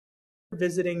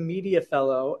visiting media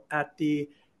fellow at the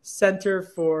Center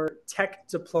for Tech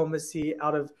Diplomacy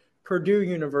out of Purdue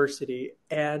University.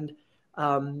 And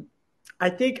I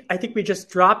think we just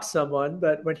dropped someone,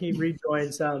 but when he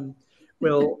rejoins,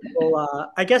 we'll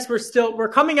I guess we're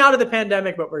coming out of the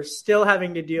pandemic, but we're still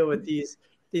having to deal with these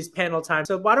panel times.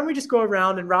 So why don't we just go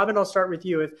around, and Robin, I'll start with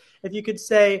you. If you could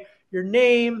say your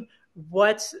name,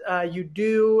 what you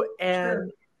do,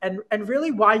 and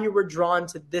really why you were drawn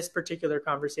to this particular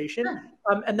conversation.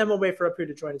 Sure. And then we'll wait for Appu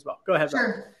to join as well. Go ahead,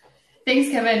 Robin. Sure. Thanks,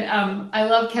 Kevin. I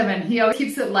love Kevin. He always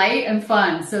keeps it light and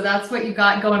fun. So that's what you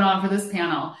got going on for this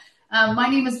panel. My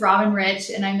name is Robin Ritch,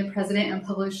 and I'm the president and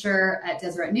publisher at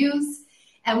Deseret News.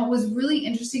 And what was really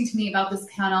interesting to me about this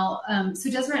panel, so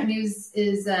Deseret News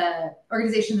is an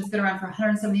organization that's been around for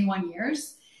 171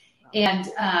 years and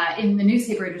in the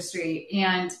newspaper industry.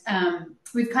 And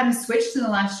we've kind of switched in the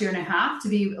last year and a half to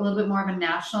be a little bit more of a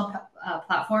national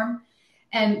platform.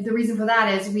 And the reason for that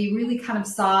is we really kind of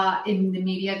saw in the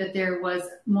media that there was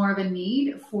more of a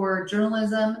need for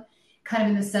journalism kind of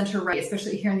in the center right,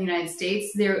 especially here in the United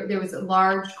States. There was a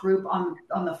large group on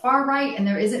the far right, and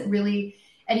there isn't really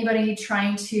anybody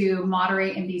trying to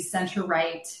moderate and be center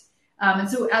right. And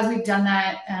so as we've done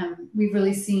that, we've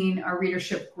really seen our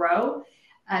readership grow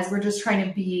as we're just trying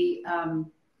to be,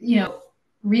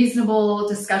 reasonable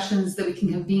discussions that we can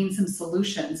convene some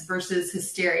solutions versus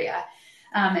hysteria.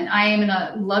 And I am in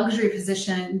a luxury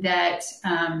position that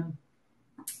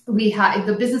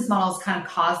the business models kind of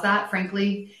cause that,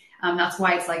 frankly. That's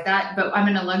why it's like that. But I'm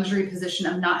in a luxury position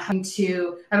of not having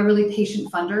to have a really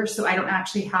patient funder. So I don't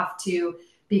actually have to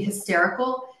be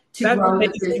hysterical to grow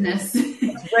the business.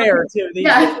 It's rare too.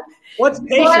 Yeah. What's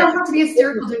patient? Well, I don't have to be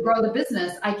hysterical to grow the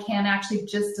business. I can actually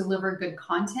just deliver good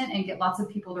content and get lots of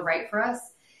people to write for us.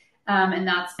 And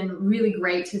that's been really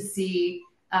great to see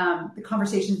the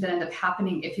conversations that end up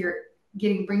happening if you're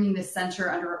bringing the center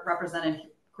underrepresented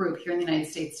group here in the United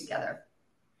States together.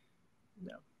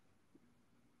 No.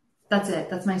 That's it.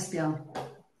 That's my spiel.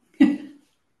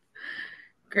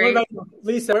 Great. What about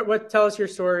Lisa? Tell us your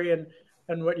story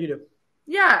and what you do.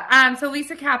 Yeah. So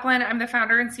Lisa Kaplan, I'm the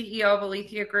founder and CEO of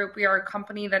Alethea Group. We are a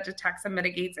company that detects and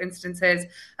mitigates instances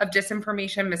of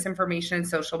disinformation, misinformation, and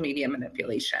social media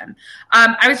manipulation.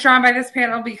 I was drawn by this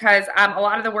panel because a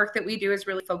lot of the work that we do is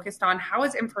really focused on how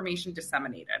is information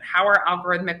disseminated? How are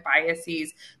algorithmic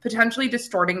biases potentially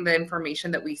distorting the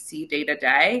information that we see day to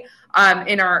day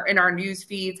in our news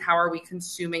feeds? How are we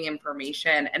consuming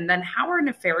information? And then how are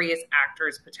nefarious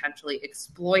actors potentially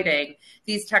exploiting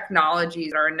these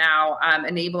technologies that are now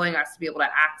enabling us to be able to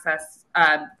access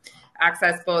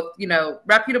both,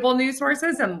 reputable news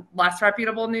sources and less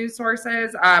reputable news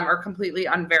sources, or completely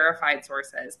unverified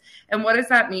sources. And what does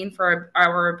that mean for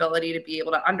our ability to be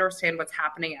able to understand what's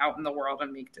happening out in the world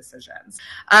and make decisions?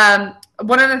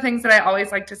 One of the things that I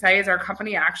always like to say is our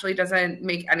company actually doesn't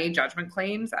make any judgment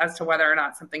claims as to whether or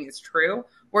not something is true.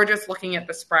 We're just looking at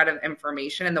the spread of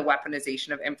information and the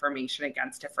weaponization of information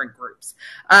against different groups.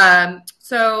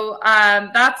 So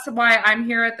that's why I'm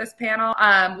here at this panel.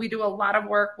 We do a lot of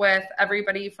work with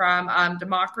everybody from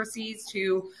democracies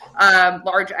to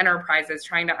large enterprises,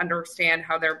 trying to understand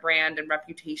how their brand and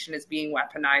reputation is being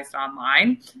weaponized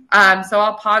online. So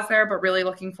I'll pause there, but really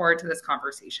looking forward to this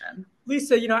conversation.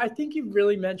 Lisa, I think you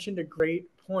really mentioned a great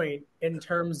point in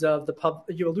terms of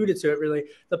you alluded to it really,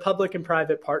 the public and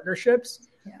private partnerships.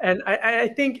 Yeah. And I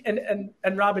think,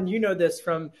 and Robin, this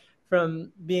from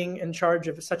being in charge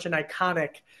of such an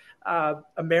iconic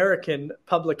American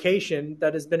publication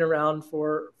that has been around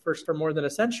for more than a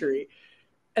century.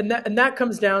 And that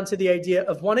comes down to the idea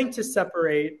of wanting to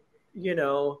separate,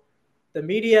 the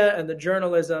media and the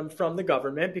journalism from the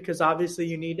government, because obviously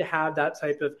you need to have that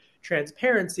type of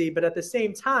transparency. But at the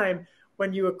same time,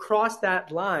 when you cross that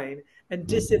line and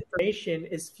disinformation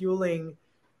is fueling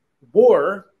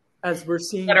war, as we're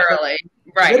seeing literally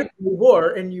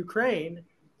war in Ukraine,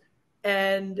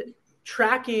 and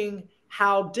tracking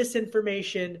how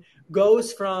disinformation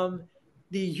goes from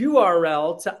the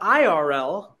URL to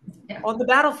IRL on the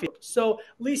battlefield. So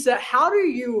Lisa, how do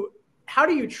you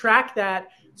track that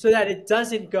so that it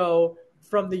doesn't go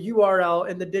from the URL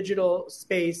in the digital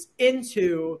space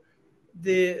into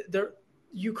the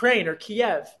Ukraine or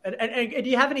Kiev? And do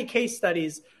you have any case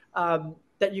studies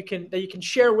that you can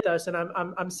share with us? And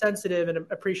I'm sensitive and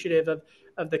appreciative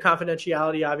of the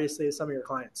confidentiality, obviously, of some of your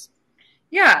clients.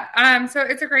 Yeah, so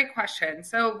it's a great question.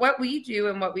 So what we do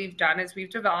and what we've done is we've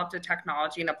developed a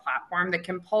technology and a platform that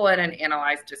can pull in and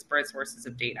analyze disparate sources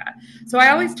of data. So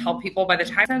I always tell people by the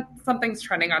time something's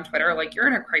trending on Twitter, like you're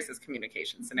in a crisis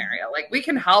communication scenario. Like we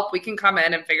can help, we can come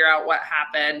in and figure out what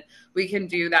happened. We can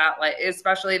do that. Like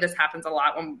especially this happens a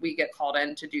lot when we get called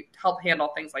in to help handle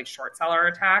things like short seller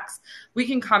attacks. We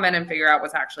can come in and figure out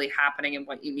what's actually happening and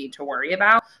what you need to worry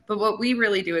about. But what we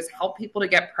really do is help people to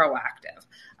get proactive.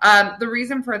 The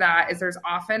reason for that is there's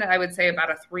often, I would say, about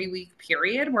a 3-week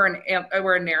period where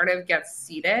a narrative gets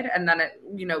seeded and then it,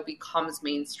 becomes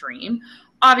mainstream.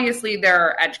 Obviously, there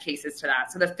are edge cases to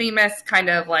that. So the famous kind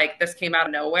of like this came out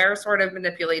of nowhere sort of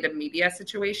manipulated media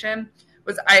situation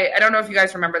was, I don't know if you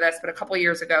guys remember this, but a couple of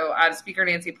years ago, Speaker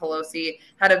Nancy Pelosi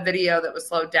had a video that was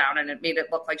slowed down and it made it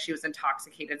look like she was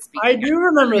intoxicated speaking. I do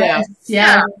remember that.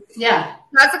 Yeah.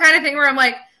 That's the kind of thing where I'm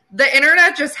like, the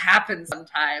internet just happens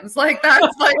sometimes. Like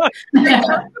that's like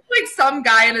some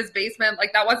guy in his basement.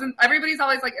 Like that wasn't, everybody's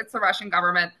always like, it's the Russian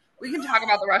government. We can talk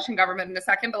about the Russian government in a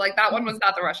second, but like that one was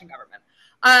not the Russian government.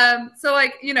 So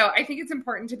like, I think it's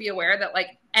important to be aware that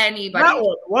like anybody. That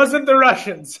one wasn't the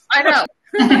Russians. I know.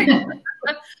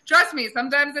 Trust me,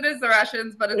 sometimes it is the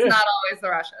Russians, but it's not always the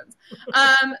Russians.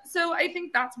 So I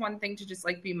think that's one thing to just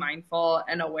like be mindful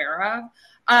and aware of.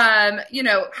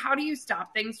 How do you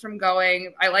stop things from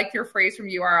going? I like your phrase from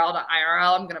URL to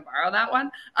IRL. I'm going to borrow that one.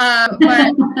 But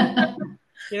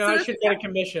I should get a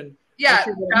commission. Yeah.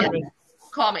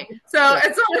 Call me. So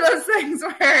it's one of those things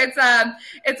where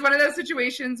it's one of those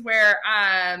situations where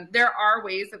there are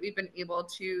ways that we've been able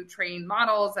to train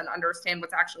models and understand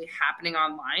what's actually happening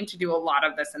online to do a lot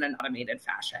of this in an automated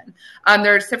fashion.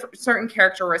 There's certain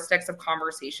characteristics of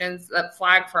conversations that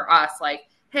flag for us like,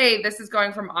 hey, this is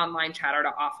going from online chatter to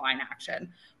offline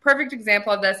action. Perfect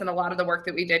example of this, and a lot of the work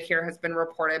that we did here has been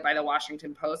reported by the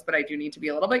Washington Post, but I do need to be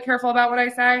a little bit careful about what I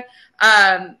say.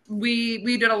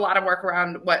 We did a lot of work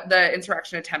around what the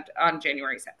insurrection attempt on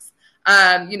January 6th.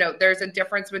 There's a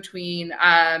difference between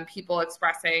people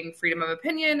expressing freedom of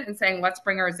opinion and saying, let's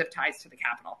bring our zip ties to the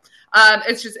Capitol.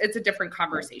 It's a different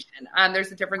conversation.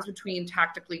 There's a difference between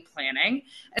tactically planning.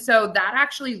 And so that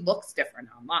actually looks different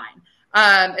online.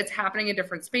 It's happening in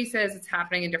different spaces. It's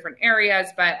happening in different areas,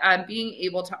 but being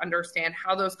able to understand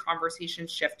how those conversations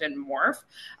shift and morph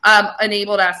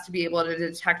enabled us to be able to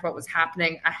detect what was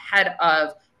happening ahead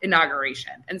of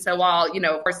inauguration. And so while,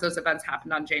 of course, those events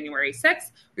happened on January 6th,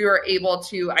 we were able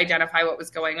to identify what was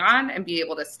going on and be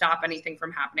able to stop anything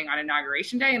from happening on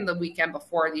Inauguration Day and the weekend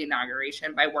before the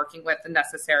inauguration by working with the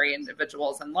necessary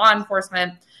individuals and law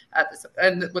enforcement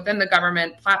within the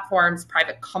government, platforms,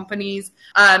 private companies.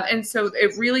 And so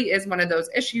it really is one of those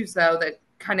issues, though, that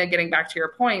kind of getting back to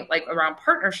your point, like around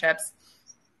partnerships,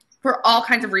 for all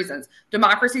kinds of reasons.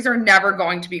 Democracies are never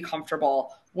going to be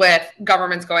comfortable with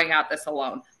governments going at this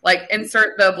alone. Like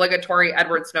insert the obligatory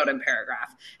Edward Snowden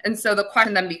paragraph. And so the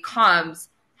question then becomes,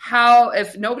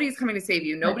 if nobody's coming to save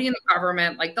you, nobody in the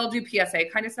government, like they'll do PSA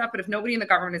kind of stuff, but if nobody in the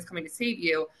government is coming to save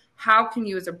you, how can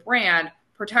you as a brand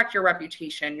protect your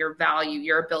reputation, your value,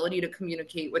 your ability to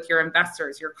communicate with your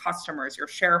investors, your customers, your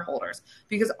shareholders?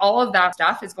 Because all of that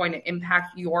stuff is going to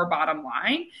impact your bottom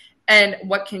line. And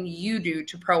what can you do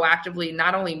to proactively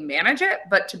not only manage it,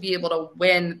 but to be able to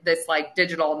win this like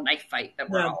digital knife fight that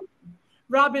we're all in?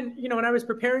 Robin, when I was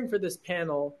preparing for this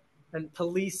panel and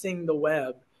policing the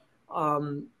web,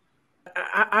 I'm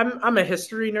a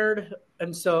history nerd.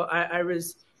 And so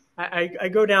I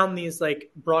go down these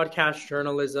like broadcast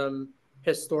journalism,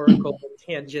 historical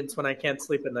tangents when I can't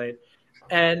sleep at night.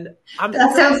 And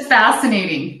that sounds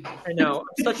fascinating. I know.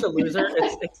 I'm such a loser.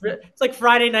 It's like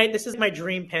Friday night. This is my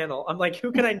dream panel. I'm like,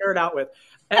 who can I nerd out with?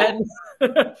 And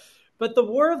but the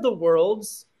War of the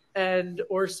Worlds and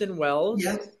Orson Welles,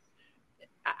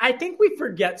 I think we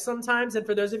forget sometimes. And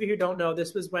for those of you who don't know,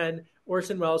 this was when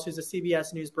Orson Welles, who's a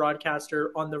CBS News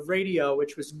broadcaster on the radio,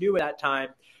 which was new at that time,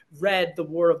 read The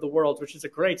War of the Worlds, which is a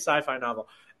great sci-fi novel.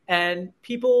 And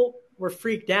people were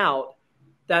freaked out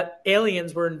that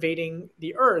aliens were invading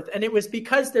the earth. And it was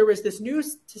because there was this new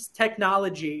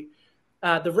technology,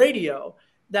 the radio,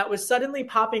 that was suddenly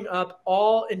popping up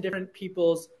all in different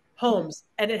people's homes.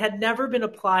 And it had never been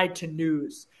applied to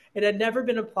news. It had never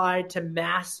been applied to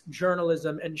mass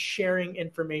journalism and sharing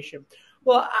information.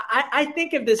 Well, I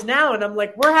think of this now and I'm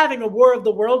like, we're having a War of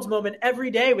the Worlds moment every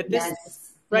day with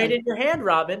this in your hand,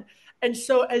 Robin. And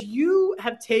so as you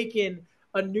have taken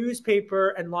a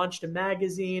newspaper and launched a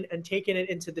magazine and taken it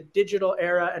into the digital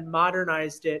era and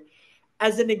modernized it,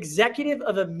 as an executive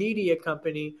of a media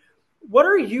company, what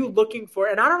are you looking for?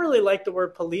 And I don't really like the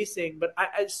word policing, but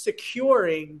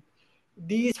securing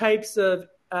these types of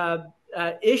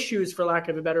issues, for lack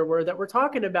of a better word, that we're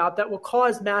talking about that will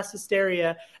cause mass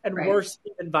hysteria and worse,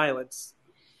 even violence?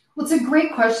 Well, it's a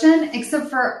great question, except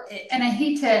for, and I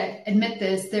hate to admit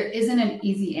this, there isn't an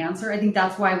easy answer. I think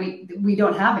that's why we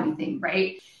don't have anything,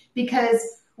 right? Because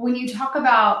when you talk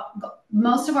about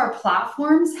most of our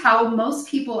platforms, how most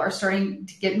people are starting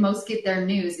to get their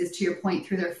news is, to your point,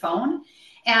 through their phone.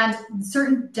 And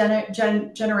certain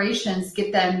generations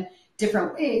get them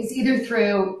different ways, either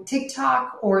through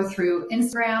TikTok or through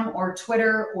Instagram or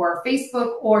Twitter or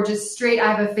Facebook, or just straight,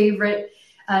 I have a favorite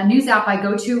news app I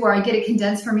go to where I get it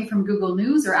condensed for me from Google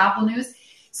News or Apple News.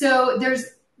 So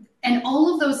and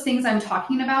all of those things I'm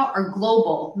talking about are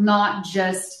global, not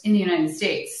just in the United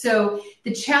States. So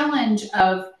the challenge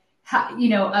of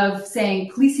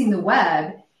saying policing the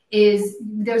web is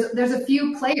there's a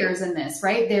few players in this,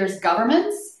 right? There's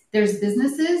governments, there's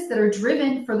businesses that are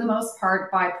driven for the most part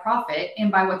by profit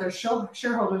and by what their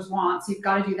shareholders want. So you've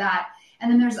got to do that. And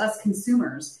then there's us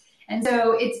consumers. And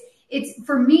so it's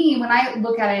for me, when I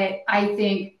look at it, I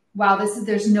think, wow,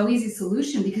 there's no easy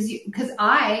solution because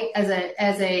I,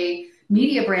 as a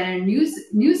media brand and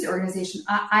a news organization,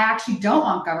 I actually don't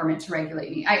want government to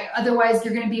regulate me. Otherwise,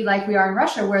 you're going to be like we are in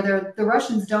Russia, where the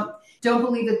Russians don't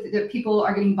believe that people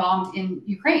are getting bombed in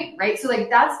Ukraine, right? So like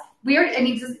that's weird. I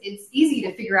mean, it's easy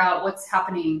to figure out what's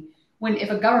happening if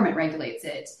a government regulates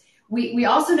it. We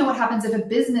also know what happens if a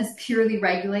business purely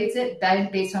regulates it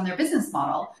based on their business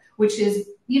model, which is,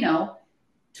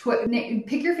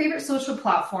 pick your favorite social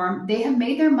platform. They have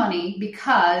made their money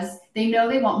because they know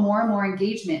they want more and more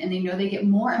engagement, and they know they get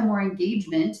more and more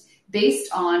engagement based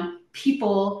on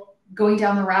people going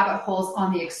down the rabbit holes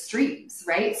on the extremes,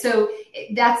 right? So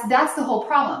that's the whole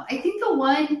problem. I think the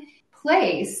one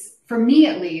place, for me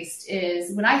at least,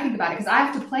 is when I think about it, because I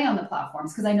have to play on the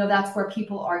platforms because I know that's where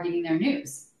people are getting their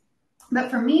news.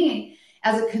 But for me,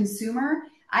 as a consumer,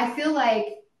 I feel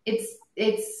like it's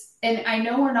and I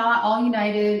know we're not all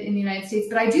united in the United States,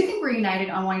 but I do think we're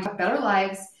united on wanting to have better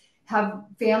lives, have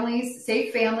families,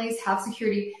 safe families, have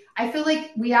security. I feel like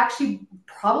we actually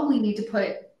probably need to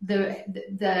put the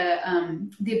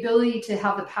ability to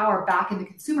have the power back in the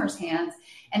consumer's hands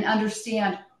and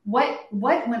understand what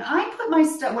when I put my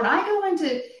stuff, when I go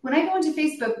into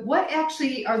Facebook, what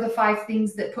actually are the 5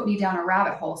 things that put me down a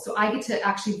rabbit hole? So I get to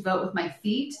actually vote with my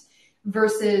feet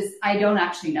versus I don't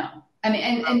actually know. I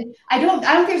mean, and I don't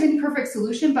think there's any perfect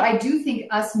solution, but I do think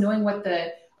us knowing what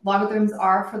the logarithms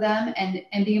are for them and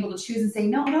being able to choose and say,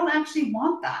 no, I don't actually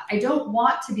want that. I don't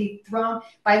want to be thrown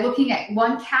by looking at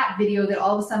one cat video that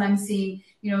all of a sudden I'm seeing,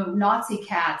 Nazi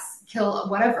cats kill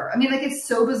whatever. I mean, like, it's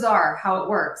so bizarre how it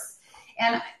works.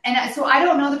 And so I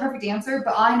don't know the perfect answer,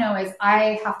 but all I know is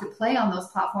I have to play on those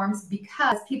platforms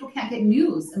because people can't get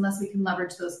news unless we can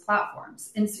leverage those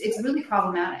platforms. And it's really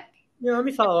problematic. Let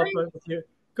me follow up with you.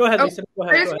 Go ahead, Lisa. Go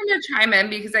ahead. I just want to chime in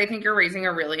because I think you're raising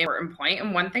a really important point.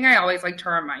 And one thing I always like to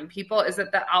remind people is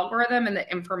that the algorithm and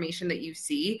the information that you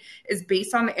see is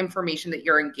based on the information that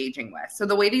you're engaging with. So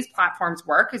the way these platforms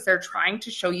work is they're trying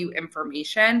to show you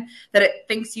information that it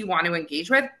thinks you want to engage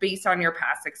with based on your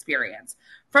past experience.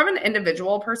 From an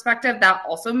individual perspective, that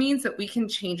also means that we can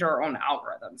change our own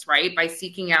algorithms, right? By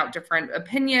seeking out different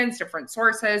opinions, different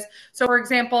sources. So for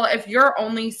example, if you're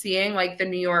only seeing like the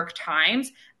New York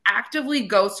Times, actively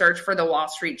go search for the Wall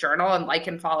Street Journal and like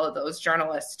and follow those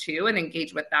journalists too and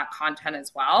engage with that content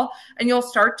as well. And you'll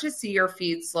start to see your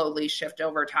feed slowly shift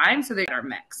over time so they are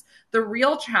mixed. The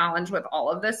real challenge with all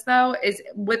of this though is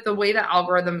with the way the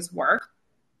algorithms work.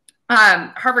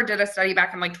 Harvard did a study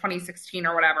back in like 2016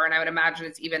 or whatever, and I would imagine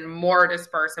it's even more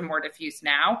dispersed and more diffuse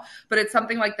now, but it's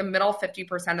something like the middle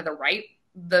 50% of the right,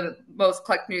 the most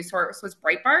clicked news source was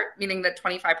Breitbart, meaning that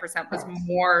 25% was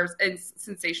more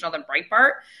sensational than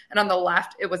Breitbart. And on the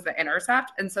left, it was The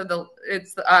Intercept. And so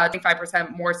it's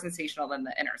 25% more sensational than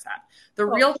The Intercept. The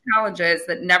real challenge is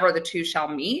that never the two shall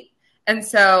meet. And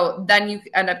so then you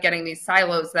end up getting these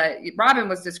silos that Robin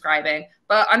was describing,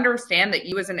 but understand that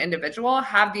you as an individual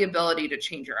have the ability to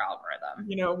change your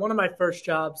algorithm. One of my first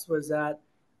jobs was at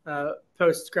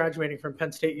post-graduating from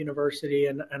Penn State University,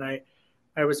 and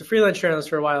I was a freelance journalist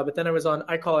for a while, but then I was on,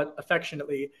 I call it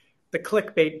affectionately, the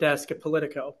clickbait desk at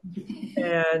Politico.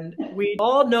 And we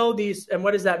all know these. And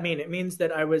what does that mean? It means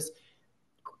that I was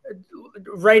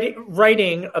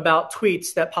writing about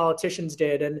tweets that politicians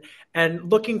did and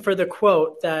looking for the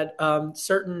quote that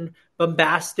certain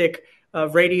bombastic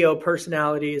radio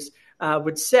personalities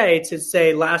would say to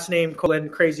say last name colon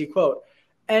crazy quote.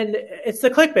 And it's the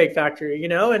clickbait factory,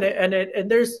 and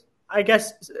there's, I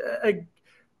guess,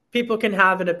 people can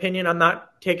have an opinion. I'm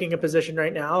not taking a position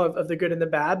right now of the good and the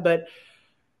bad, but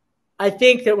I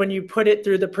think that when you put it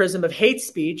through the prism of hate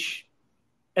speech,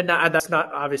 and that's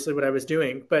not obviously what I was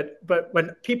doing, but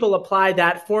when people apply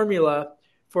that formula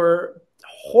for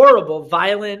horrible,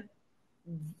 violent,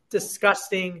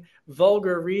 disgusting,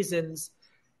 vulgar reasons,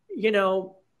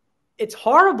 it's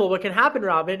horrible what can happen,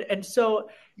 Robin. And so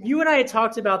you and I had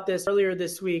talked about this earlier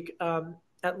this week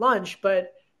at lunch,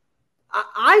 but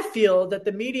I feel that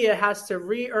the media has to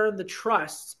re-earn the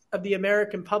trust of the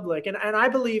American public. And I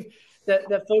believe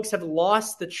that folks have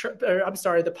lost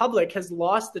the public has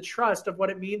lost the trust of what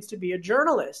it means to be a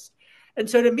journalist. And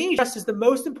so to me, trust is the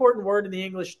most important word in the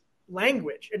English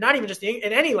language, and not even just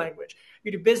in any language.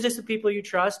 You do business with people you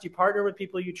trust, you partner with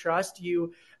people you trust,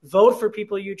 you vote for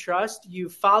people you trust, you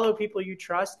follow people you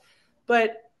trust.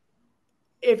 But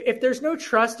if there's no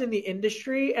trust in the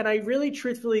industry, and I really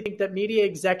truthfully think that media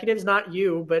executives, not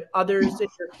you, but others in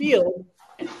your field,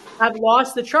 have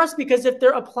lost the trust, because if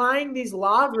they're applying these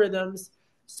logarithms,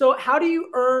 so how do you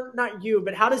earn, not you,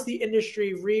 but how does the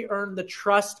industry re-earn the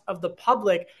trust of the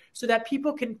public so that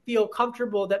people can feel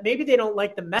comfortable that maybe they don't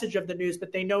like the message of the news,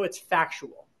 but they know it's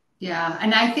factual? Yeah.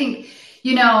 And I think,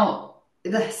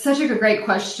 that's such a great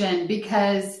question,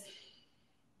 because,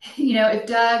 if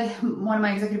Doug, one of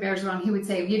my executive editors, were on, he would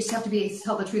say, you just have to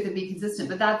tell the truth and be consistent.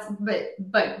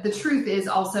 But the truth is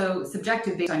also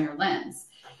subjective based on your lens.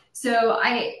 So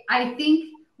I think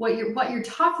what you're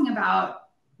talking about,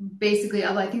 basically,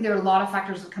 I think there are a lot of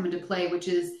factors that come into play, which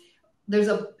is there's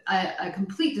a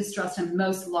complete distrust in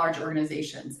most large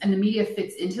organizations, and the media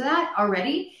fits into that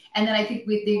already. And then I think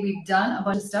we've done a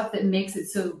bunch of stuff that makes it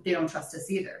so they don't trust us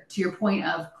either. To your point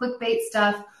of clickbait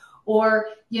stuff, or,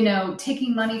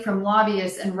 taking money from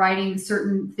lobbyists and writing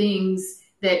certain things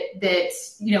that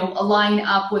align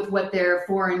up with what their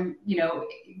foreign,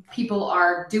 people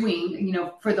are doing,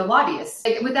 for the lobbyists,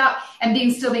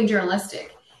 and still being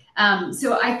journalistic.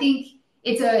 So I think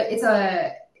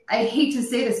I hate to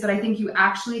say this, but I think you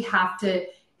actually have to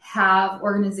have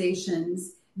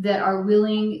organizations that are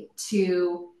willing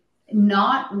to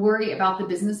not worry about the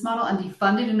business model and be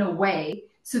funded in a way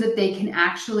so that they can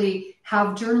actually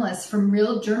have journalists from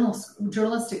real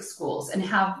journalistic schools and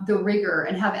have the rigor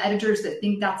and have editors that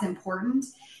think that's important,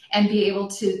 and be able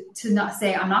to not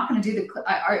say, I'm not going to do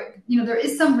there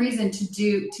is some reason to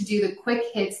do the quick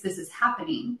hits, this is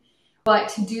happening, but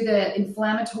to do the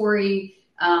inflammatory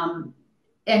and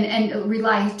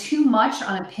rely too much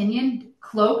on opinion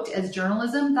cloaked as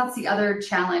journalism. That's the other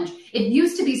challenge. It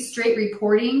used to be straight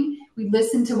reporting. We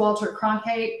listened to Walter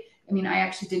Cronkite. I mean, I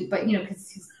actually didn't, but because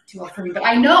he's too old for me, but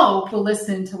I know people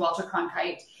listen to Walter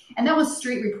Cronkite, and that was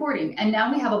straight reporting. And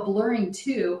now we have a blurring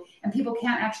too, and people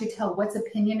can't actually tell what's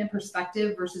opinion and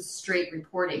perspective versus straight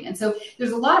reporting. And so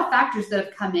there's a lot of factors that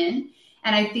have come in.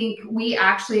 And I think we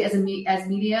actually, as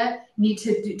media, need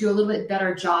to do a little bit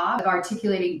better job of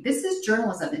articulating, this is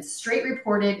journalism. It's straight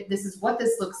reported. This is what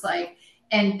this looks like.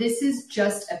 And this is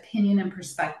just opinion and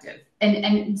perspective.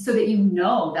 And so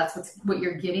that that's what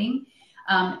you're getting.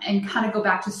 And kind of go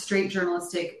back to straight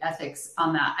journalistic ethics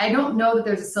on that. I don't know that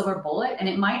there's a silver bullet, and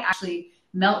it might actually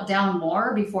melt down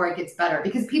more before it gets better,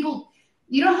 because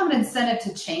you don't have an incentive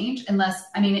to change in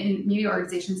media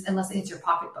organizations, unless it hits your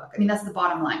pocketbook. I mean, that's the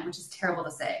bottom line, which is terrible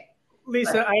to say.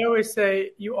 Lisa, I always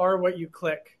say you are what you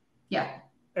click. Yeah.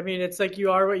 I mean, it's like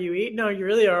you are what you eat. No, you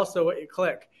really are also what you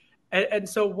click. And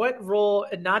so what role,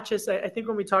 and not just, I think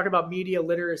when we talk about media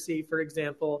literacy, for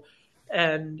example,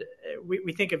 and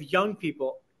we think of young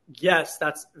people, yes,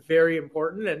 that's very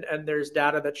important. And there's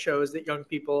data that shows that young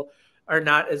people are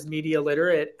not as media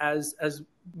literate as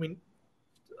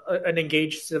an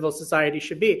engaged civil society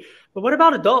should be. But what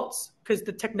about adults? Because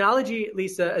the technology,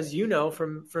 Lisa, as you know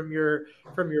from your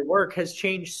work, has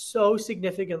changed so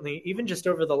significantly, even just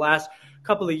over the last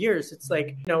couple of years. It's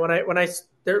like,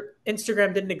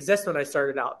 Instagram didn't exist when I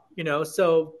started out,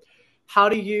 so how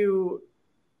do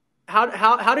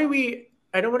we,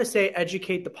 I don't want to say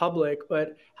educate the public,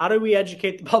 but how do we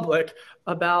educate the public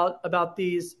about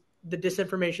the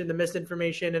disinformation, the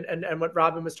misinformation, and what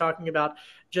Robin was talking about,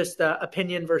 just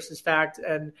opinion versus fact,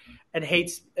 and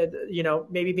hates,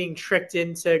 maybe being tricked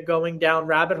into going down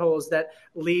rabbit holes that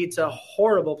lead to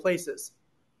horrible places?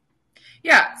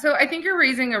 Yeah, so I think you're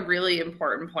raising a really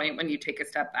important point when you take a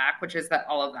step back, which is that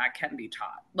all of that can be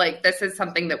taught. Like, this is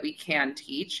something that we can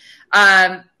teach.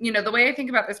 The way I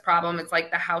think about this problem is like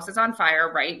the house is on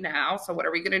fire right now. So what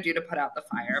are we going to do to put out the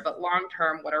fire? But long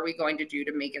term, what are we going to do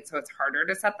to make it so it's harder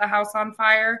to set the house on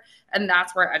fire? And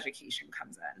that's where education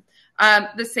comes in.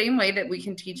 The same way that we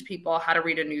can teach people how to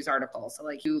read a news article. So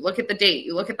like, you look at the date,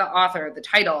 you look at the author, the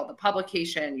title, the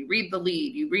publication, you read the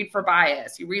lead, you read for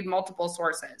bias, you read multiple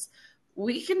sources.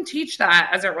 we can teach that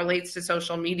as it relates to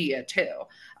social media too.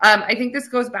 I think this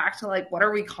goes back to like, what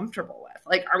are we comfortable with?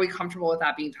 Like, are we comfortable with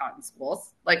that being taught in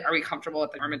schools? Like, are we comfortable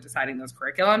with the government deciding those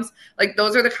curriculums? Like,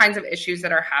 those are the kinds of issues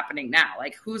that are happening now.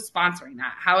 Like, who's sponsoring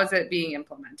that? How is it being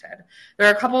implemented? There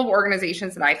are a couple of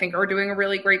organizations that I think are doing a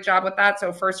really great job with that.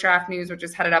 So First Draft News, which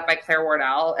is headed up by Claire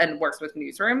Wardell and works with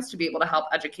newsrooms to be able to help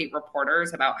educate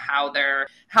reporters about how their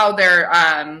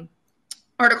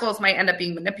articles might end up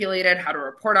being manipulated, how to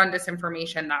report on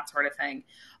disinformation, that sort of thing.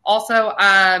 Also,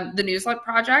 the Newslet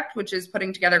Project, which is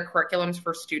putting together curriculums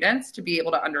for students to be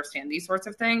able to understand these sorts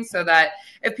of things, so that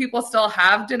if people still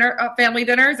have family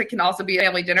dinners, it can also be a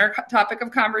family dinner topic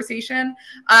of conversation.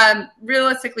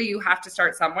 Realistically, you have to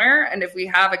start somewhere. And if we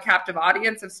have a captive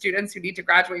audience of students who need to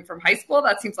graduate from high school,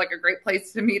 that seems like a great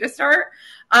place to me to start.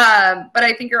 But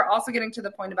I think you're also getting to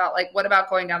the point about like, what about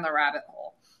going down the rabbit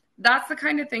hole? That's the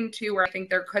kind of thing too, where I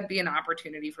think there could be an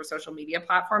opportunity for social media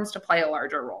platforms to play a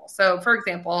larger role. So for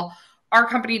example, our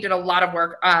company did a lot of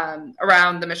work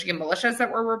around the Michigan militias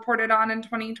that were reported on in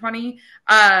 2020.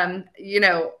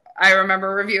 I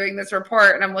remember reviewing this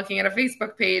report and I'm looking at a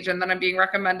Facebook page and then I'm being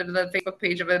recommended to the Facebook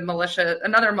page of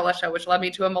another militia, which led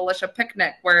me to a militia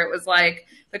picnic where it was like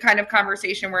the kind of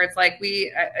conversation where it's like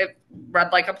it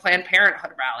read like a Planned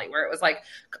Parenthood rally where it was like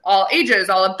all ages,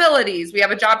 all abilities. We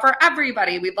have a job for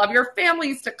everybody. We'd love your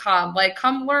families to come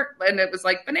learn. And it was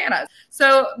like bananas.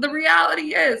 So the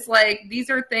reality is like, these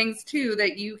are things too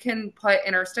that you can put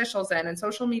interstitials in, and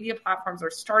social media platforms are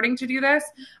starting to do this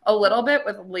a little bit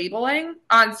with labeling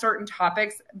on certain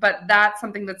topics, but that's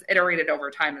something that's iterated over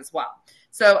time as well.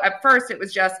 So at first it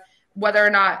was just whether or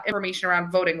not information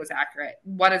around voting was accurate.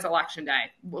 What is election day?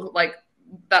 Like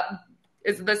that,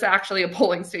 is this actually a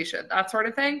polling station? That sort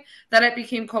of thing. Then it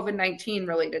became COVID-19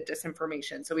 related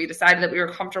disinformation. So we decided that we were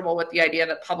comfortable with the idea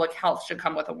that public health should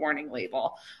come with a warning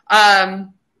label. I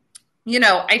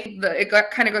think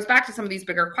it kind of goes back to some of these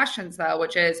bigger questions though,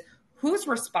 which is who's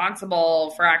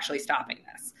responsible for actually stopping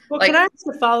this? Well, can I ask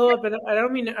a follow up? And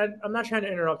I'm not trying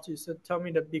to interrupt you, so tell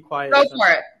me to be quiet. Go for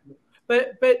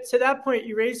it. But to that point,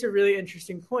 you raised a really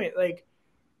interesting point. Like,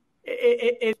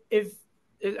 if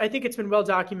I think it's been well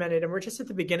documented, and we're just at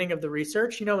the beginning of the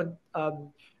research,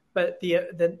 but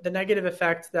the negative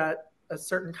effect that a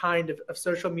certain kind of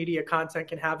social media content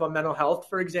can have on mental health,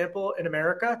 for example, in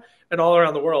America and all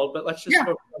around the world. But let's just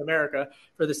focus on America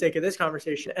for the sake of this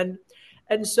conversation.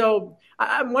 And so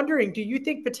I'm wondering, do you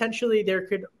think potentially there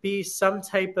could be some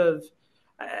type of,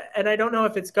 and I don't know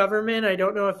if it's government, I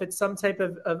don't know if it's some type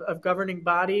of governing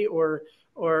body or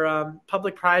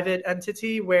public-private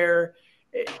entity where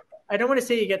I don't want to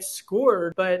say you get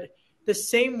scored, but the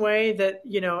same way that,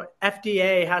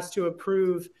 FDA has to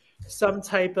approve some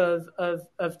type of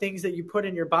things that you put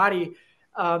in your body.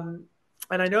 And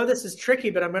I know this is tricky,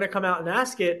 but I'm going to come out and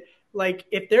ask it. Like,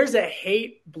 if there's a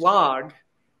hate blog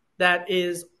that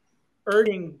is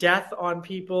urging death on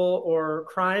people or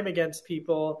crime against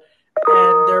people,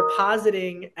 and they're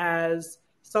positing as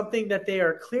something that they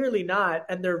are clearly not,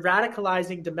 and they're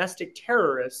radicalizing domestic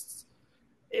terrorists,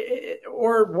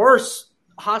 or worse,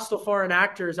 hostile foreign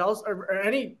actors, or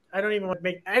any, I don't even want to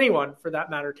make anyone, for that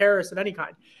matter, terrorists of any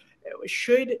kind.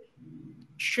 Should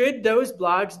those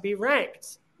blogs be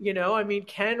ranked?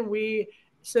 Can we,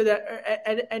 so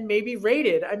that, and maybe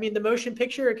rated? I mean, the Motion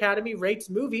Picture Academy rates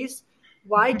movies.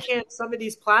 Why can't some of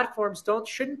these platforms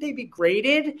shouldn't they be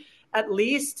graded at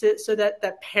least so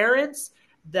that parents,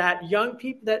 that young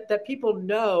people, that people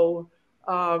know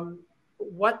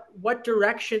what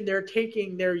direction they're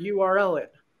taking their URL in?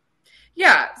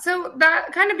 Yeah, so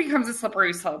that kind of becomes a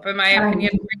slippery slope, in my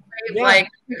opinion. Right? Yeah. Like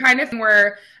the kind of thing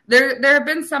where there have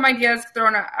been some ideas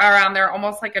thrown around there,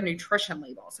 almost like a nutrition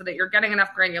label, so that you're getting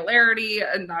enough granularity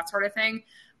and that sort of thing.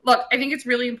 Look, I think it's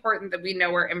really important that we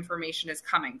know where information is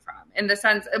coming from, in the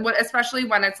sense, especially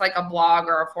when it's like a blog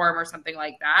or a forum or something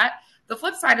like that. The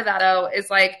flip side of that, though, is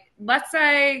like, let's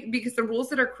say, because the rules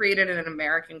that are created in an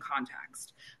American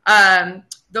context,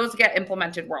 those get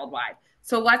implemented worldwide.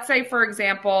 So let's say, for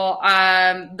example,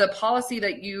 the policy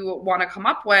that you want to come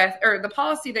up with, or the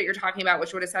policy that you're talking about,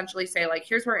 which would essentially say, like,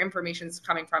 here's where information is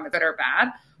coming from, good or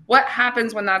bad. What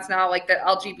happens when that's now like the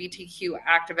LGBTQ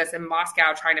activists in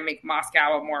Moscow trying to make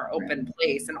Moscow a more open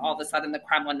place, and all of a sudden the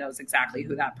Kremlin knows exactly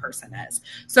who that person is?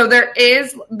 So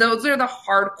those are the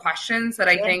hard questions that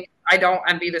I think I don't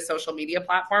envy the social media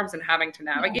platforms and having to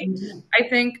navigate. I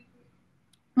think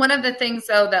one of the things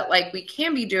though that like we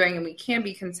can be doing and we can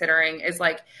be considering is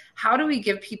like, how do we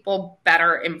give people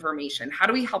better information? How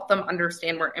do we help them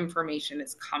understand where information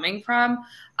is coming from?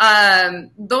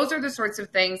 Those are the sorts of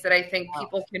things that I think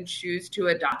people can choose to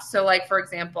adopt. So like, for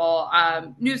example,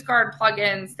 NewsGuard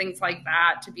plugins, things like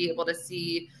that, to be able to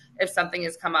see if something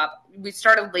has come up. We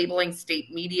started labeling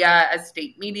state media as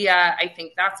state media. I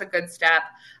think that's a good step.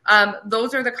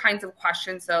 Those are the kinds of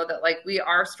questions though that like we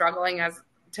are struggling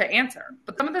to answer.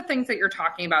 But some of the things that you're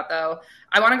talking about though,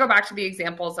 I want to go back to the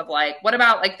examples of like, what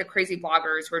about like the crazy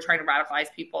bloggers who are trying to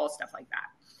radicalize people, stuff like that.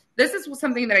 This is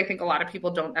something that I think a lot of people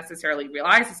don't necessarily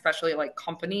realize, especially like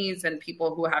companies and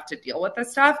people who have to deal with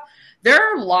this stuff. There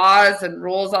are laws and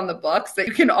rules on the books that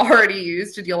you can already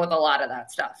use to deal with a lot of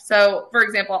that stuff. So for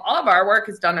example, all of our work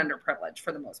is done under privilege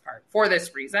for the most part for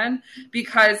this reason,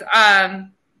 because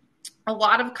a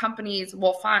lot of companies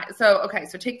will find, so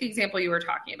take the example you were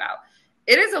talking about.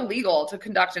 It is illegal to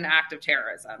conduct an act of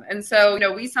terrorism. And so,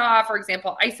 we saw, for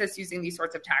example, ISIS using these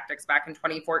sorts of tactics back in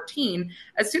 2014.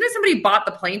 As soon as somebody bought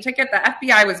the plane ticket, the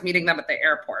FBI was meeting them at the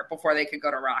airport before they could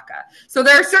go to Raqqa. So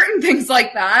there are certain things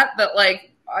like that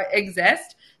like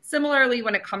exist. Similarly,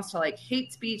 when it comes to like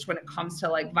hate speech, when it comes to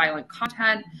like violent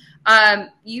content,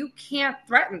 you can't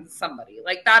threaten somebody.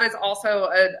 Like that is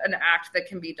also an act that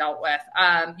can be dealt with.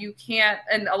 You can't,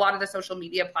 and a lot of the social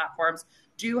media platforms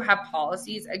do have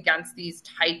policies against these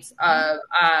types of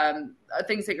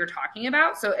things that you're talking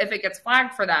about. So if it gets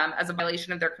flagged for them as a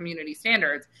violation of their community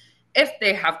standards, if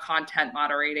they have content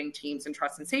moderating teams and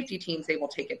trust and safety teams, they will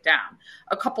take it down.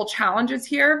 A couple challenges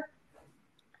here.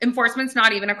 Enforcement's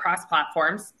not even across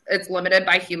platforms. It's limited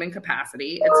by human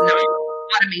capacity. It's not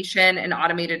automation and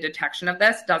automated detection of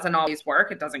this doesn't always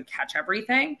work. It doesn't catch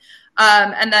everything.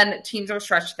 And then teams are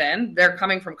stretched thin. They're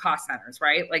coming from cost centers,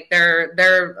 right? Like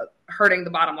they're hurting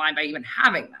the bottom line by even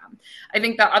having them. I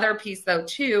think the other piece though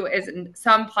too is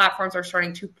some platforms are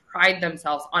starting to pride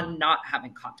themselves on not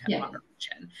having content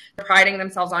moderation. They're priding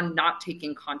themselves on not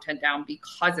taking content down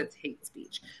because it's hate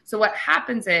speech. So what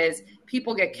happens is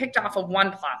people get kicked off of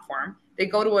one platform. They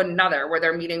go to another where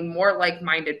they're meeting more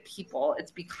like-minded people.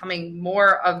 It's becoming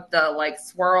more of the like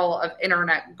swirl of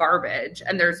internet garbage,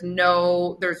 and there's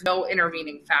no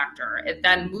intervening factor. It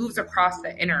then moves across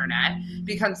the internet,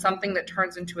 becomes something that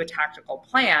turns into a tactical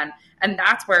plan, and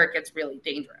that's where it gets really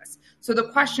dangerous. So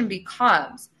the question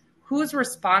becomes, who's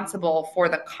responsible for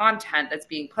the content that's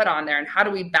being put on there, and how do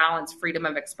we balance freedom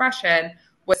of expression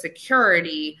with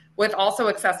security, with also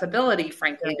accessibility,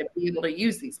 frankly, to be able to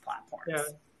use these platforms? Yeah.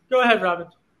 Go ahead, Robin.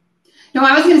 No,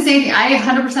 I was going to say, I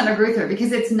 100% agree with her,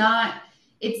 because it's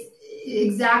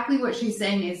exactly what she's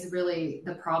saying is really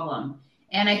the problem.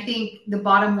 And I think the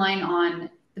bottom line on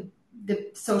the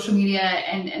social media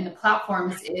and the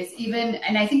platforms is even,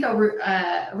 and I think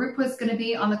Arup was going to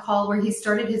be on the call where he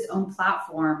started his own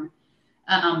platform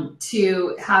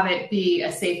to have it be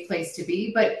a safe place to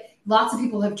be. But lots of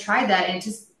people have tried that and it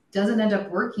just doesn't end up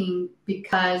working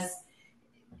because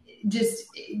just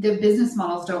the business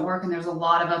models don't work and there's a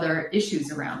lot of other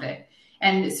issues around it.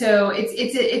 And so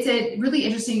it's a really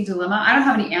interesting dilemma. I don't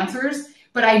have any answers,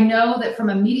 but I know that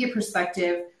from a media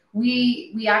perspective,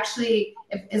 we actually,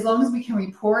 as long as we can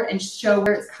report and show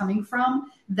where it's coming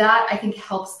from, that I think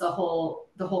helps the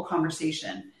whole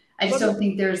conversation. I just don't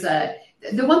think there's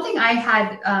the one thing I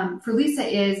had for Lisa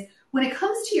is when it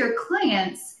comes to your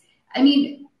clients, I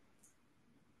mean,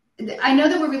 I know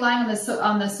that we're relying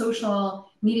on the social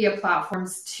media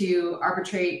platforms to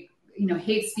arbitrate,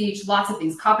 hate speech, lots of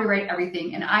things, copyright,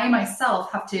 everything. And I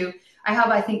myself I have,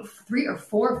 I think, 3 or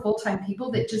 4 full-time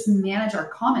people that just manage our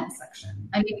comment section.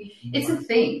 I mean, it's a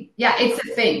thing. Yeah, it's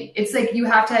a thing. It's like you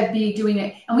have to be doing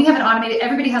it. And we have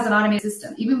everybody has an automated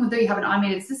system. Even though you have an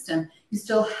automated system, you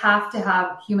still have to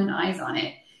have human eyes on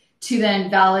it to then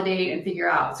validate and figure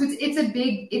out. So it's a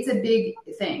big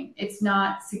thing. It's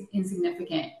not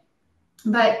insignificant.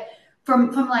 But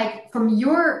from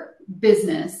your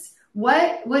business,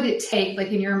 what would it take, like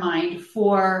in your mind,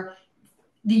 for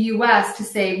the US to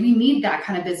say we need that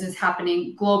kind of business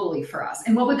happening globally for us?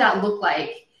 And what would that look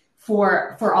like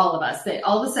for all of us? That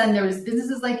all of a sudden there was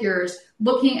businesses like yours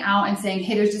looking out and saying,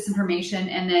 hey, there's disinformation,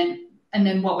 and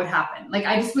then what would happen? Like,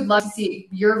 I just would love to see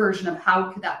your version of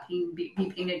how could that be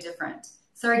painted different.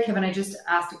 Sorry, Kevin, I just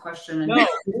asked a question. No,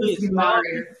 please,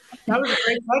 that was a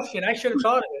great question. I should have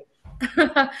thought of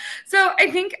it. So I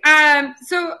think, I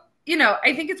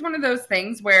think it's one of those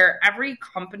things where every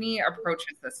company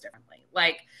approaches this differently.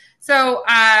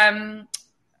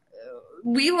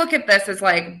 We look at this as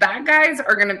like bad guys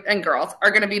and girls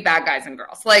are going to be bad guys and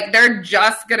girls. Like they're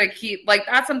just going to keep, like,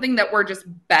 that's something that we're just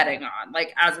betting on,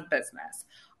 like as a business.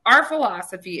 Our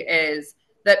philosophy is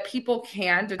that people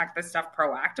can detect this stuff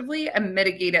proactively and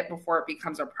mitigate it before it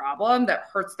becomes a problem that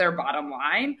hurts their bottom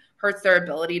line, hurts their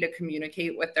ability to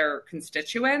communicate with their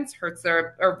constituents, hurts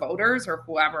their or voters or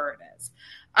whoever it is.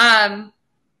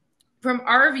 From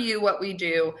our view, what we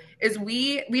do is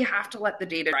we have to let the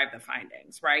data drive the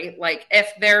findings, right? Like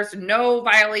if there's no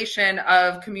violation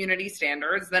of community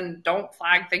standards, then don't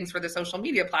flag things for the social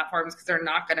media platforms because they're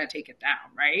not going to take it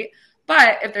down, right?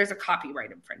 But if there's a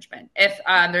copyright infringement, if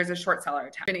there's a short seller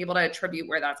attack, been able to attribute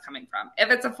where that's coming from.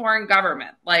 If it's a foreign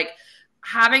government, like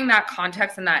having that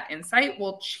context and that insight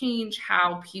will change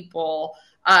how people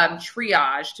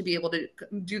triage to be able to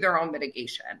do their own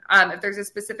mitigation. If there's a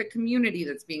specific community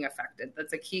that's being affected,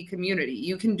 that's a key community,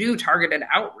 you can do targeted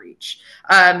outreach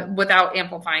without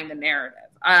amplifying the narrative.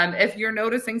 If you're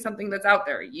noticing something that's out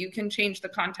there, you can change the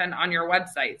content on your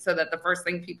website so that the first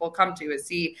thing people come to is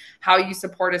see how you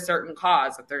support a certain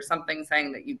cause if there's something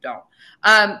saying that you don't.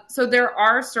 So there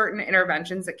are certain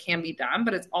interventions that can be done,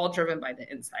 but it's all driven by the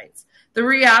insights. The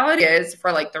reality is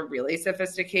for like the really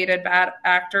sophisticated bad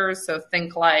actors, so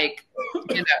think like,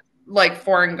 like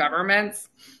foreign governments,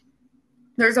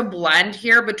 there's a blend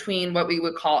here between what we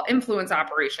would call influence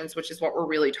operations, which is what we're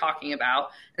really talking about,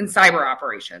 and cyber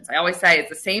operations. I always say it's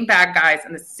the same bad guys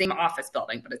in the same office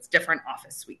building, but it's different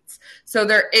office suites. So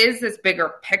there is this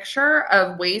bigger picture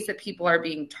of ways that people are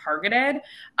being targeted,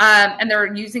 and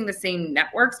they're using the same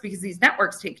networks because these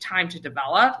networks take time to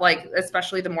develop, like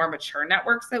especially the more mature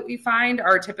networks that we find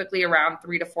are typically around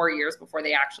 3 to 4 years before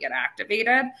they actually get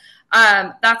activated.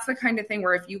 That's the kind of thing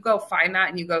where if you go find that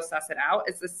and you go suss it out,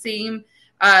 it's the same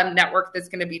network that's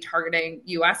going to be targeting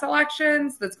U.S.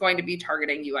 elections, that's going to be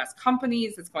targeting U.S.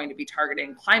 companies, that's going to be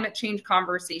targeting climate change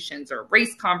conversations or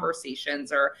race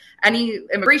conversations or any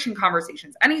immigration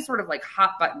conversations, any sort of like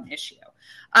hot button issue.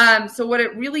 So what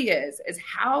it really is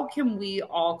how can we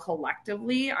all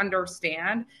collectively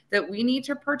understand that we need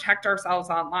to protect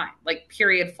ourselves online, like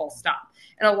period, full stop.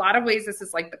 In a lot of ways, this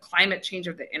is like the climate change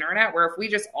of the internet, where if we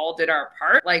just all did our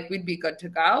part, like we'd be good to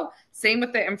go. Same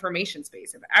with the information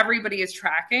space. If everybody is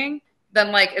tracking,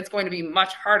 then like it's going to be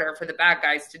much harder for the bad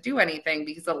guys to do anything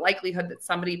because the likelihood that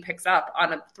somebody picks up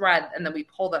on a thread and then we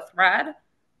pull the thread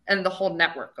and the whole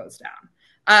network goes down.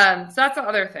 So that's the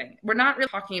other thing. We're not really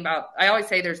talking about, I always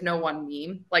say there's no one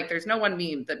meme. Like there's no one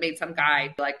meme that made some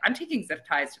guy be like, I'm taking zip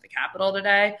ties to the Capitol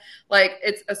today. Like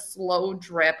it's a slow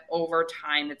drip over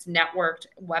time. It's networked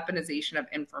weaponization of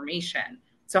information.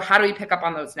 So how do we pick up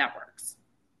on those networks?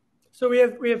 So we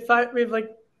have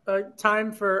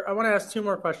time for, I want to ask 2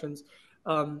 more questions.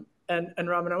 And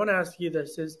Robin, I want to ask you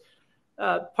this is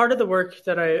part of the work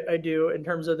that I do in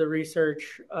terms of the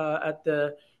research at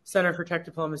the Center for Tech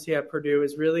Diplomacy at Purdue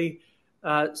is really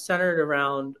centered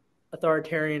around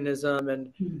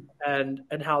authoritarianism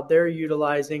and how they're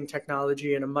utilizing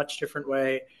technology in a much different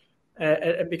way.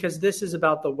 And because this is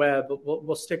about the web,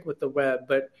 we'll stick with the web,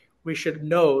 but we should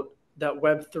note that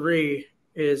Web3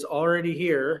 is already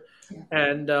here.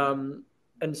 Yeah.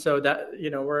 And so that,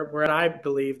 we're I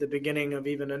believe, the beginning of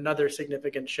even another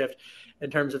significant shift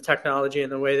in terms of technology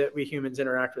and the way that we humans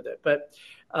interact with it. But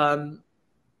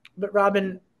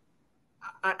Robin,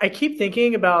 I keep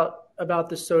thinking about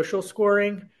the social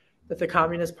scoring that the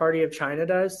Communist Party of China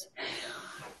does.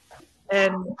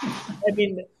 And I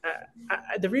mean,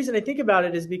 the reason I think about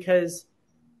it is because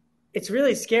it's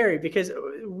really scary, because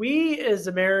we as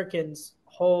Americans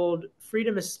hold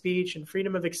freedom of speech and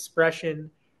freedom of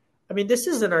expression. I mean, this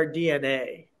is in our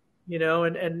DNA,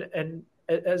 and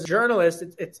as journalists,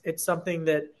 it's something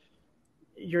that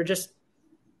you're just,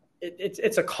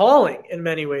 it's a calling in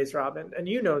many ways, Robin, and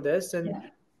you know this.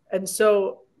 And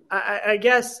so I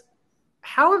guess,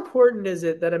 how important is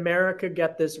it that America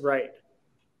get this right?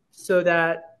 So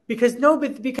that, because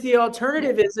the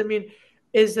alternative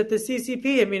is that the CCP,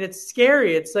 it's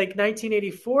scary. It's like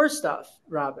 1984 stuff,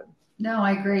 Robin. No,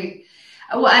 I agree.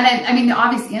 Well, and the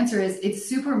obvious answer is it's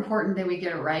super important that we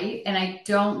get it right. And I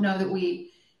don't know that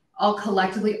we all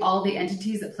collectively, all the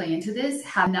entities that play into this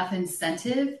have enough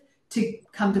incentive to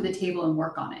come to the table and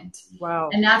work on it. Wow.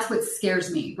 And that's what scares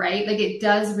me, right? Like it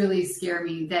does really scare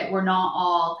me that we're not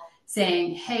all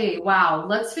saying, hey, wow,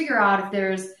 let's figure out if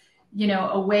there's,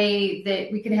 a way that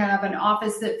we can have an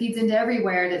office that feeds into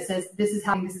everywhere that says this is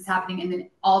happening. And then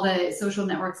all the social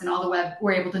networks and all the web,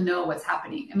 we're able to know what's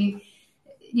happening.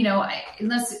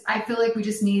 Unless I feel like we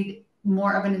just need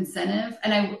more of an incentive.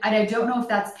 And I don't know if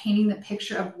that's painting the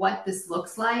picture of what this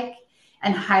looks like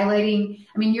and highlighting.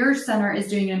 Your center is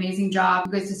doing an amazing job.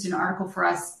 You guys just did an article for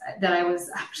us that I was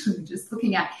actually just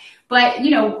looking at, but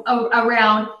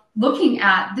around looking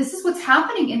at this is what's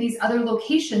happening in these other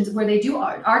locations where they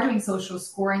are doing social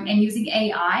scoring and using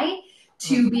AI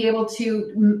to be able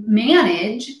to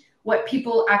manage what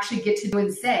people actually get to do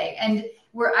and say. And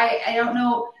where I don't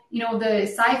know, the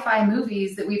sci-fi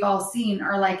movies that we've all seen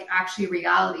are like actually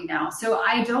reality now. So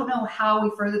I don't know how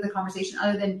we further the conversation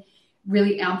other than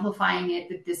really amplifying it,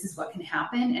 that this is what can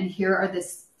happen. And here are the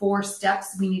first 4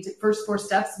 steps we need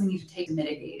to take to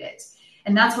mitigate it.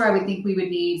 And that's where I would think we would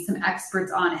need some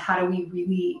experts on how do we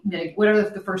really mitigate, what are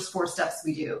the first 4 steps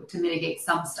we do to mitigate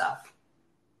some stuff?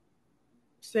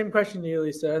 Same question to you,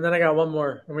 Lisa. And then I got one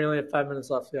more, and we only have 5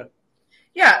 minutes left. Yeah.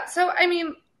 Yeah. So, I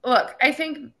mean, look, I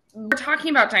think we're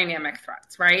talking about dynamic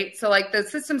threats, right? So like the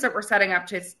systems that we're setting up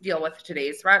to deal with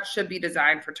today's threats should be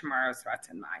designed for tomorrow's threats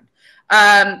in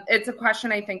mind. It's a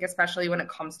question, I think, especially when it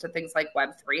comes to things like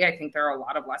Web3, I think there are a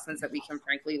lot of lessons that we can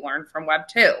frankly learn from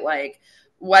Web2. Like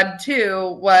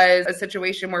Web2 was a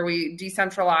situation where we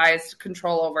decentralized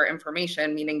control over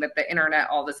information, meaning that the internet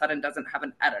all of a sudden doesn't have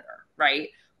an editor, right?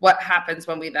 What happens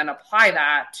when we then apply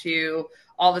that to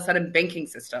all of a sudden banking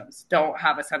systems don't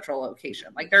have a central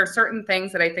location? Like there are certain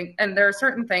things that I think, and there are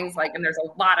certain things like, and there's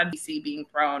a lot of VC being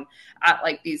thrown at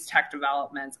like these tech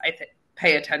developments. I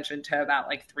pay attention to about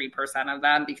like 3% of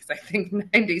them because I think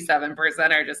 97%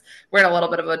 are just, we're in a little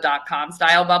bit of a .com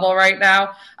style bubble right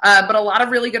now. But a lot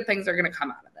of really good things are going to come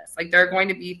out of this. Like there are going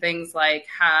to be things like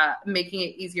making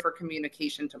it easier for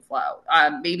communication to flow.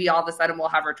 Maybe all of a sudden we'll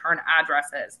have return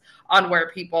addresses on where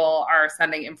people are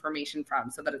sending information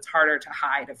from so that it's harder to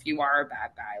hide if you are a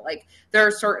bad guy. Like there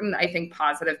are certain, I think,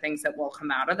 positive things that will come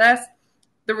out of this.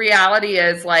 The reality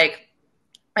is like,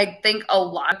 I think a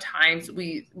lot of times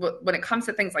when it comes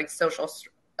to things like social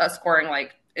scoring,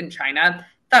 like in China,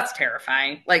 that's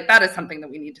terrifying. Like that is something that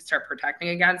we need to start protecting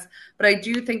against. But I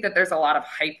do think that there's a lot of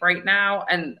hype right now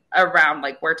and around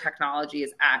like where technology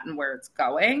is at and where it's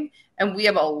going. And we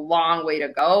have a long way to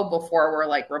go before we're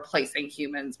like replacing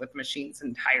humans with machines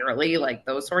entirely, like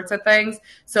those sorts of things.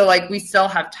 So like we still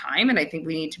have time. And I think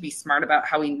we need to be smart about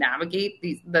how we navigate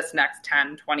this next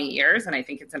 10, 20 years. And I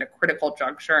think it's in a critical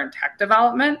juncture in tech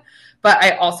development. But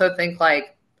I also think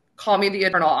like, call me the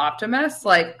eternal optimist.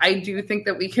 Like I do think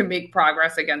that we can make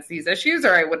progress against these issues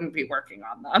or I wouldn't be working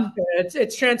on them.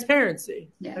 It's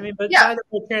transparency. Yeah. I mean, but by the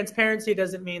way, transparency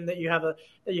doesn't mean that you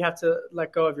have to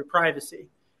let go of your privacy.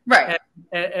 Right.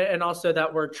 And also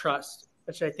that word trust,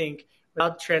 which I think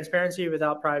without transparency,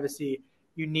 without privacy,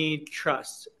 you need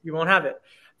trust. You won't have it.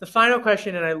 The final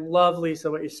question, and I love, Lisa,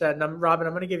 what you said, and Robin,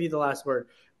 I'm going to give you the last word.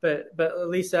 But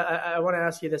Lisa, I want to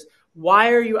ask you this.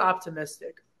 Why are you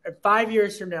optimistic? 5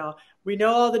 years from now, we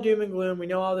know all the doom and gloom, we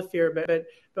know all the fear,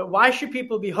 but why should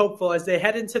people be hopeful as they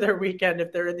head into their weekend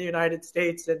if they're in the United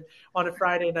States and on a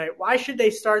Friday night? Why should they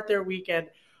start their weekend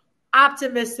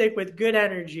optimistic with good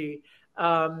energy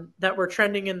that we're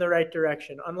trending in the right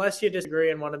direction? Unless you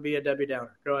disagree and want to be a Debbie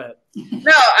Downer. Go ahead.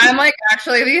 No, I'm like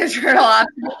actually the eternal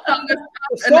optimist.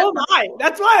 So am I.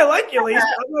 That's why I like you, Lisa.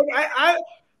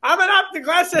 I'm the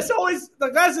glass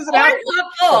isn't half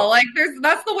full. Like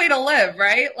that's the way to live,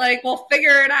 right? Like we'll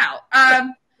figure it out.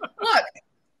 Look,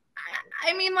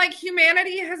 I mean, like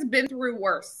humanity has been through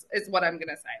worse is what I'm going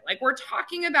to say. Like we're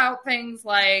talking about things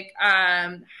like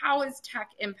how is tech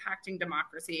impacting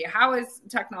democracy? How is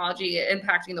technology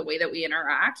impacting the way that we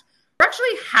interact? We're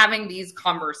actually having these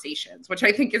conversations, which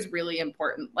I think is really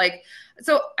important. Like,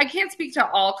 so I can't speak to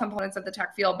all components of the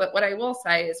tech field, but what I will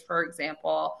say is, for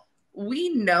example, we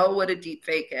know what a deep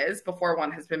fake is before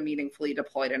one has been meaningfully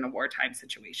deployed in a wartime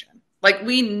situation. Like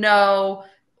we know,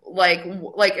 like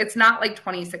it's not like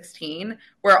 2016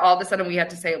 where all of a sudden we had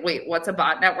to say, wait, what's a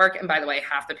bot network? And by the way,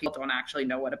 half the people don't actually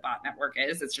know what a bot network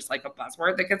is. It's just like a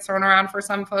buzzword that gets thrown around for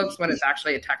some folks when it's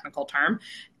actually a technical term.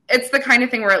 It's the kind of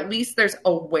thing where at least there's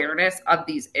awareness of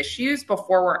these issues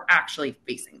before we're actually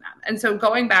facing them. And so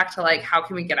going back to like, how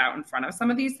can we get out in front of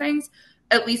some of these things?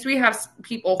 At least we have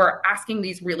people who are asking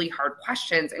these really hard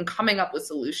questions and coming up with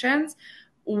solutions.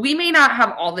 We may not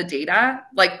have all the data,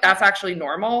 like that's actually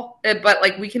normal, but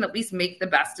like we can at least make the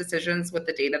best decisions with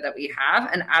the data that we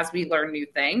have. And as we learn new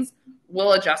things,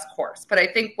 we'll adjust course. But I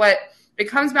think what it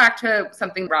comes back to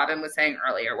something Robin was saying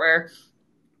earlier, where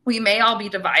we may all be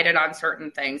divided on certain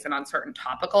things and on certain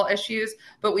topical issues,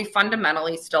 but we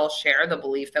fundamentally still share the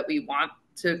belief that we want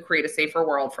to create a safer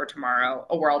world for tomorrow,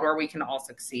 a world where we can all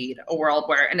succeed, a world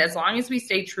where, and as long as we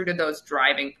stay true to those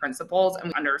driving principles and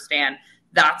we understand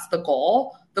that's the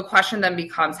goal, the question then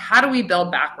becomes, how do we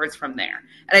build backwards from there?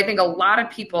 And I think a lot of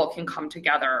people can come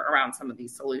together around some of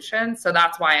these solutions. So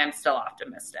that's why I'm still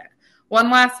optimistic.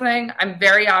 One last thing, I'm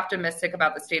very optimistic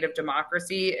about the state of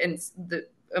democracy and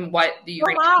what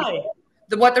the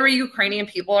what the Ukrainian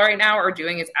people right now are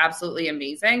doing is absolutely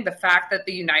amazing. The fact that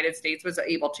the United States was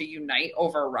able to unite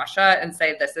over Russia and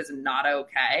say this is not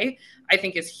okay, I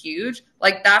think is huge.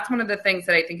 Like, that's one of the things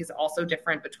that I think is also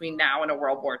different between now and a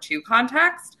World War II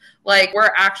context. Like,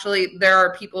 there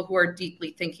are people who are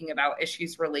deeply thinking about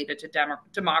issues related to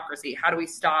democracy. How do we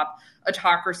stop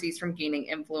autocracies from gaining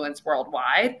influence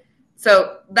worldwide?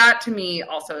 So that, to me,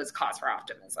 also is cause for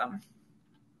optimism.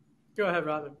 Go ahead,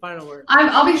 Robin. Final word.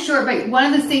 I'll be short, but one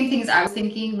of the same things I was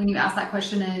thinking when you asked that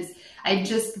question is I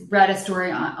just read a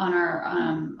story on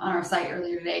our site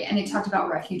earlier today, and it talked about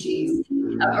refugees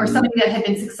or somebody that had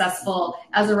been successful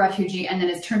as a refugee and then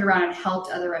has turned around and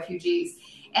helped other refugees.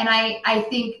 And I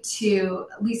think, to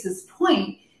Lisa's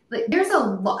point, like, there's a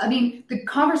lot. I mean, the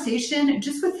conversation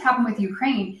just what happened with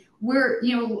Ukraine, where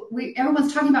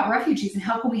everyone's talking about refugees and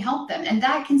how can we help them, and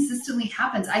that consistently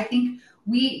happens. I think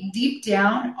we deep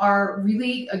down are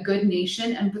really a good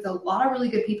nation and with a lot of really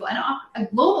good people. And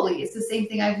globally, it's the same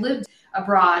thing. I've lived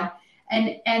abroad,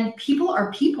 and people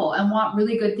are people and want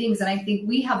really good things. And I think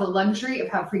we have the luxury of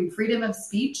having freedom of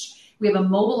speech. We have a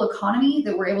mobile economy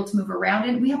that we're able to move around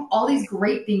in. We have all these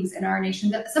great things in our nation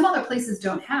that some other places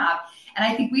don't have. And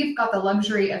I think we've got the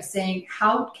luxury of saying,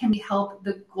 how can we help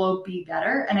the globe be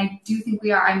better? And I do think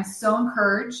we are. I'm so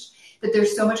encouraged that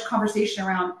there's so much conversation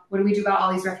around what do we do about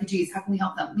all these refugees? How can we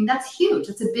help them? I mean, that's huge.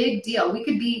 It's a big deal. We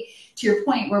could be, to your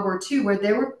point, World War II, where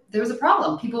there was a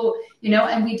problem. People,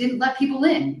 and we didn't let people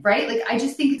in, right? Like, I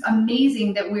just think it's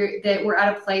amazing that we're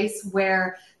at a place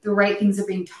where the right things are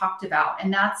being talked about,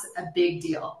 and that's a big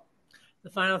deal. The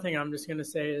final thing I'm just going to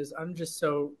say is I'm just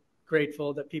so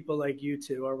grateful that people like you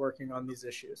two are working on these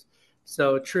issues.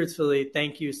 So truthfully,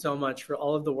 thank you so much for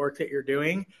all of the work that you're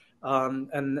doing.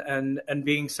 And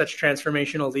being such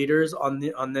transformational leaders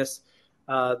on this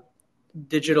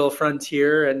digital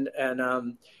frontier,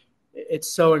 and it's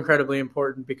so incredibly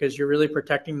important because you're really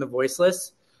protecting the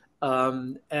voiceless,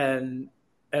 and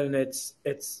it's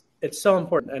so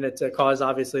important, and it's a cause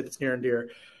obviously that's near and dear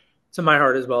to my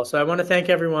heart as well. So I want to thank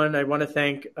everyone. I want to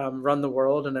thank Run the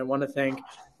World, and I want to thank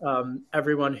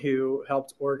everyone who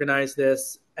helped organize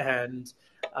this, and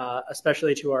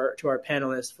especially to our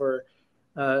panelists for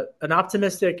an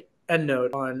optimistic end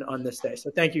note on this day.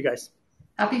 So thank you guys.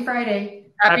 Happy Friday.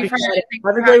 Happy Friday.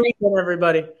 Have a great weekend,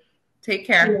 everybody. Take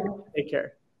care. Take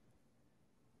care.